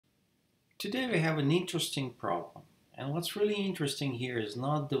Today we have an interesting problem. And what's really interesting here is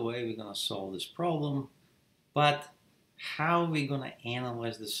not the way we're going to solve this problem, but how we're going to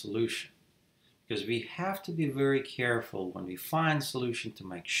analyze the solution. Because we have to be very careful when we find solution to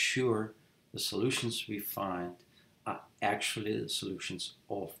make sure the solutions we find are actually the solutions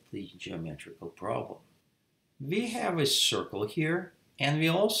of the geometrical problem. We have a circle here, and we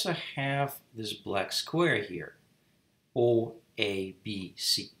also have this black square here,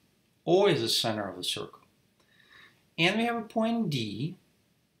 OABC. O is the center of the circle. And we have a point D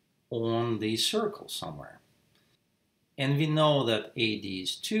on the circle somewhere. And we know that AD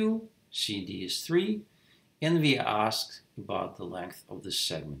is 2, CD is 3, and we ask about the length of the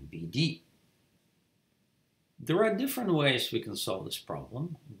segment BD. There are different ways we can solve this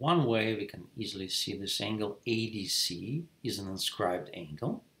problem. One way we can easily see this angle ADC is an inscribed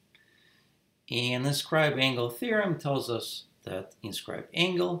angle. And inscribed angle theorem tells us that inscribed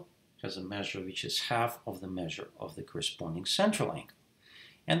angle has a measure which is half of the measure of the corresponding central angle.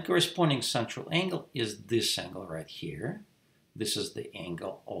 And corresponding central angle is this angle right here. This is the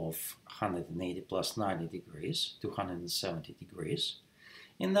angle of 180 plus 90 degrees, 270 degrees.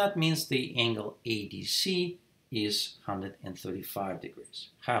 And that means the angle ADC is 135 degrees,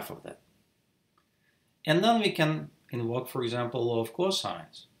 half of that. And then we can invoke, for example, law of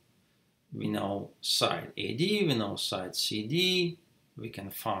cosines. We know side AD, we know side CD. We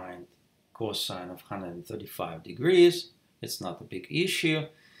can find cosine of 135 degrees. It's not a big issue.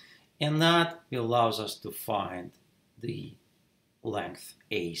 And that allows us to find the length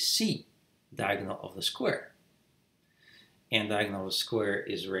AC, diagonal of the square. And diagonal of the square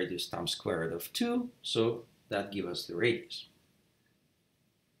is radius times square root of 2, so that gives us the radius.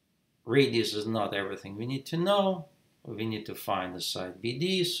 Radius is not everything we need to know. We need to find the side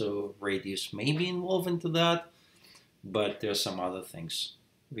BD, so radius may be involved into that, but there are some other things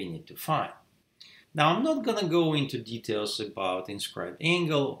we need to find. Now, I'm not going to go into details about inscribed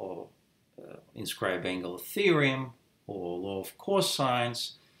angle or inscribed angle theorem or law of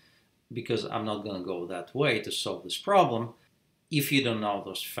cosines, because I'm not going to go that way to solve this problem. If you don't know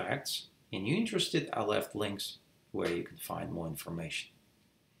those facts and you're interested, I left links where you can find more information.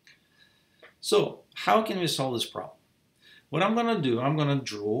 So, how can we solve this problem? What I'm going to do, I'm going to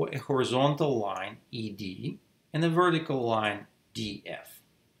draw a horizontal line ED and a vertical line DF.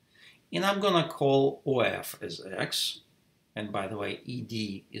 And I'm going to call OF as X. And by the way,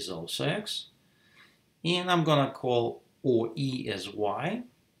 ED is also X. And I'm going to call OE as Y.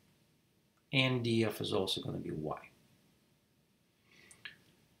 And DF is also going to be Y.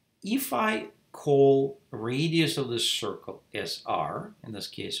 If I call radius of the circle as R, in this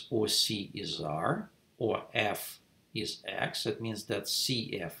case OC is R, or F is X, that means that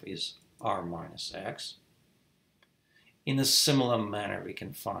CF is R minus X. In a similar manner, we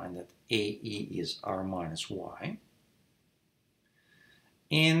can find that AE is R minus Y.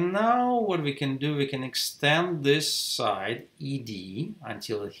 And now what we can do, we can extend this side ED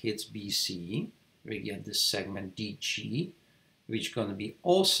until it hits BC. We get this segment DG, which is going to be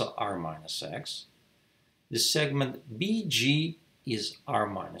also R minus X. The segment BG is R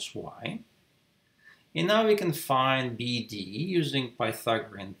minus Y. And now we can find BD using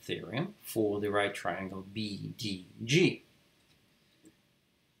Pythagorean theorem for the right triangle BDG.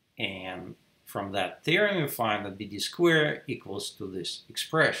 And from that theorem, we find that BD squared equals to this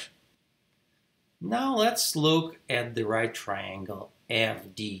expression. Now let's look at the right triangle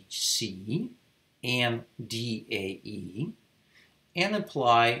FDC and DAE and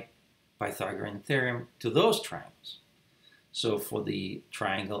apply Pythagorean theorem to those triangles. So for the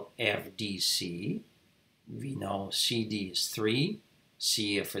triangle FDC, we know CD is 3,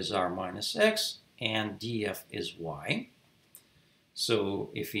 CF is R minus X, and DF is Y. So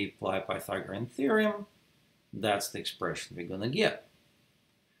if we apply Pythagorean theorem, that's the expression we're going to get.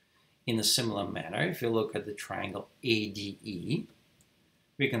 In a similar manner, if you look at the triangle ADE,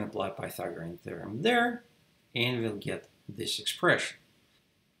 we can apply Pythagorean theorem there, and we'll get this expression.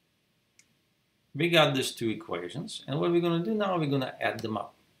 We got these two equations, and what we're going to do now, we're going to add them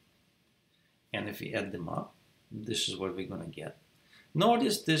up. And if we add them up, this is what we're going to get.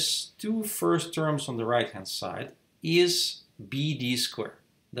 Notice these two first terms on the right-hand side is BD squared.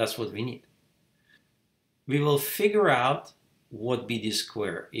 That's what we need. We will figure out what BD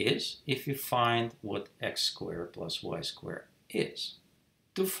squared is if we find what x squared plus y squared is.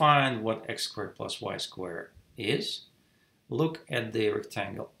 To find what x squared plus y squared is, look at the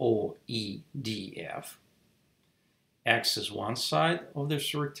rectangle OEDF. X is one side of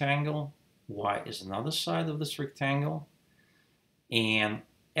this rectangle, y is another side of this rectangle, and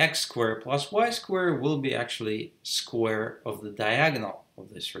x squared plus y squared will be actually square of the diagonal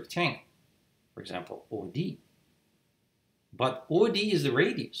of this rectangle. for example, OD. But OD is the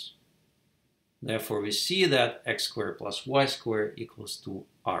radius. Therefore, we see that x squared plus y squared equals to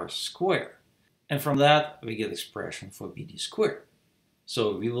r squared. And from that, we get expression for BD squared.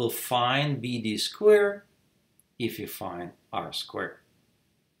 So we will find BD squared if we find r squared.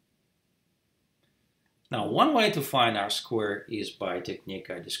 Now, one way to find r squared is by a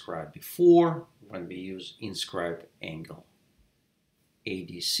technique I described before, when we use inscribed angle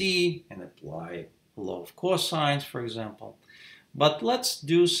ADC and apply law of cosines, for example. But let's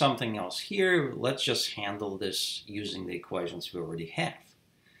do something else here. Let's just handle this using the equations we already have.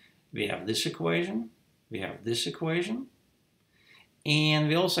 We have this equation, we have this equation, and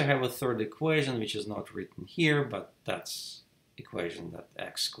we also have a third equation which is not written here, but that's equation that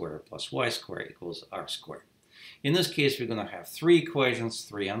x squared plus y squared equals r squared. In this case, we're going to have three equations,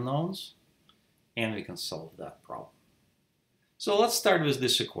 three unknowns, and we can solve that problem. So let's start with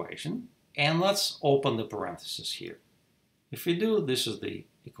this equation, and let's open the parentheses here. If we do, this is the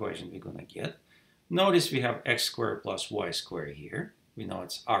equation we're going to get. Notice we have x squared plus y squared here. We know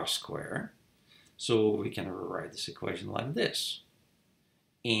it's r squared. So we can rewrite this equation like this.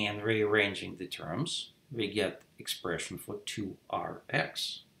 And rearranging the terms, we get expression for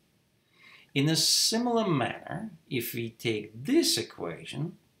 2rx. In a similar manner, if we take this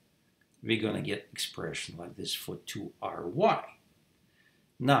equation, we're going to get expression like this for 2ry.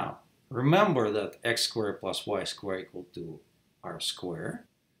 Now, remember that x squared plus y squared equal to r squared.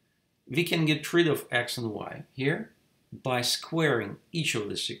 We can get rid of x and y here by squaring each of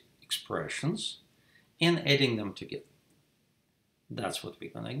these expressions and adding them together. That's what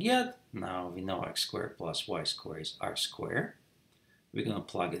we're going to get. Now we know x squared plus y squared is r squared. We're going to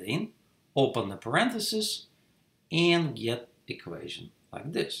plug it in, open the parentheses, and get equation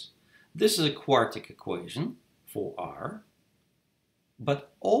like this. This is a quartic equation for r,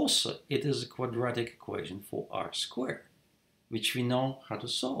 but also it is a quadratic equation for r squared, which we know how to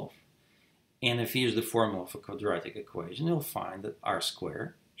solve. And if you use the formula for quadratic equation, you'll find that r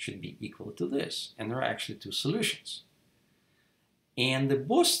squared should be equal to this. And there are actually two solutions. And the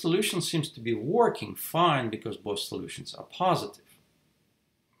both solutions seems to be working fine because both solutions are positive.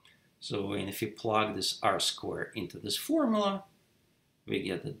 So and if you plug this r squared into this formula, we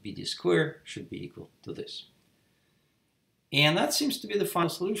get that BD squared should be equal to this. And that seems to be the final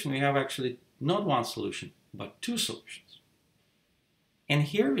solution. We have actually not one solution, but two solutions. And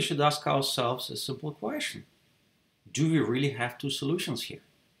here we should ask ourselves a simple question. Do we really have two solutions here?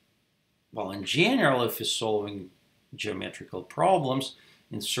 Well, in general, if you're solving geometrical problems,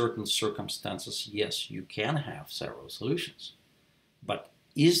 in certain circumstances, yes, you can have several solutions. But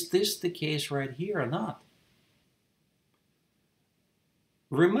is this the case right here or not?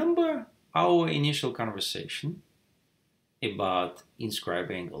 Remember our initial conversation about inscribed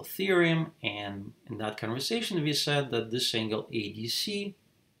angle theorem, and in that conversation we said that this angle ADC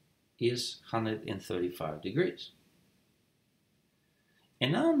is 135 degrees.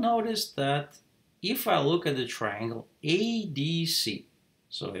 And now notice that if I look at the triangle ADC,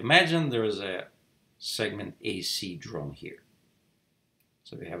 so imagine there is a segment AC drawn here.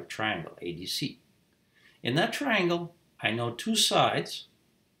 So we have a triangle ADC. In that triangle, I know two sides,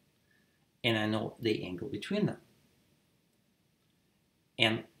 and I know the angle between them.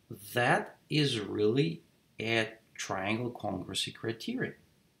 And that is really a triangle congruency criterion.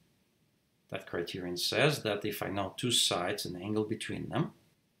 That criterion says that if I know two sides and the angle between them,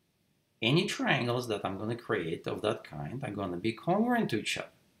 any triangles that I'm going to create of that kind are going to be congruent to each other.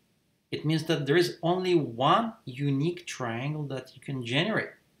 It means that there is only one unique triangle that you can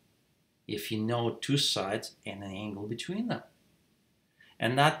generate if you know two sides and an angle between them.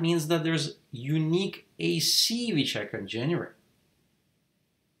 And that means that there's unique AC which I can generate.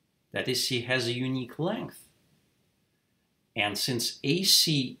 That AC has a unique length. And since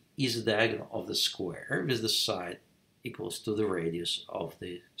AC is the diagonal of the square with the side equals to the radius of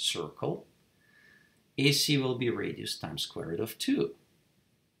the circle, AC will be radius times square root of 2.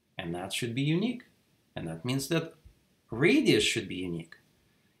 And that should be unique. And that means that radius should be unique.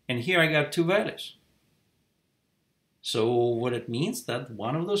 And here I got two values. So what it means that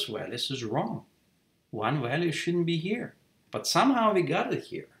one of those values is wrong. One value shouldn't be here. But somehow we got it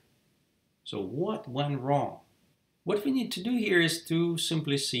here. So what went wrong? What we need to do here is to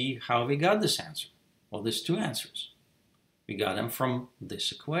simply see how we got this answer. Well, there's two answers. We got them from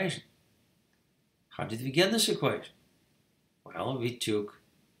this equation. How did we get this equation? Well, we took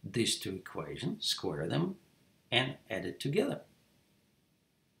these two equations, squared them, and added together.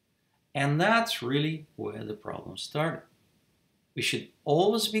 And that's really where the problem started. We should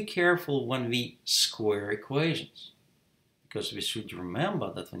always be careful when we square equations, because we should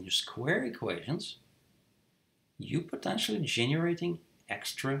remember that when you square equations, you're potentially generating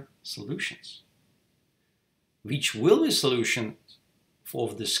extra solutions, which will be solutions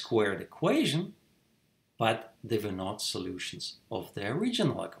of the squared equation, but they were not solutions of the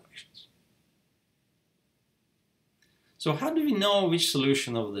original equations. So how do we know which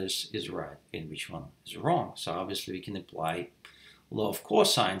solution of this is right and which one is wrong? So obviously we can apply law of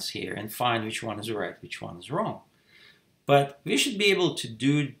cosines here and find which one is right, which one is wrong. But we should be able to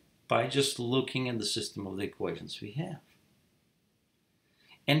do it by just looking at the system of the equations we have.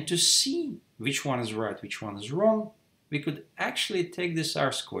 And to see which one is right, which one is wrong, we could actually take this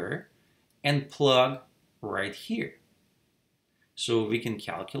r squared and plug right here. So we can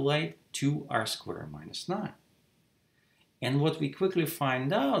calculate 2r squared minus 9. And what we quickly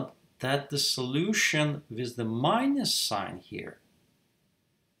find out that the solution with the minus sign here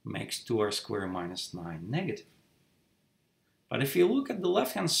makes 2r squared minus 9 negative. But if you look at the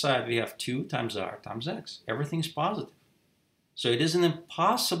left-hand side, we have 2 times r times x. Everything's positive. So it is an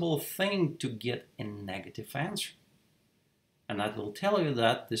impossible thing to get a negative answer. And that will tell you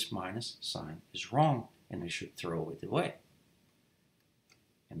that this minus sign is wrong and we should throw it away.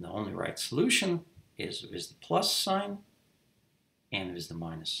 And the only right solution is with the plus sign and with the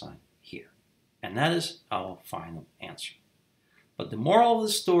minus sign here. And that is our final answer. But the moral of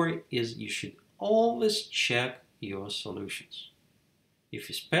the story is you should always check your solutions,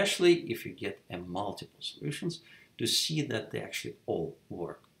 especially if you get a multiple solutions, to see that they actually all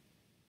work.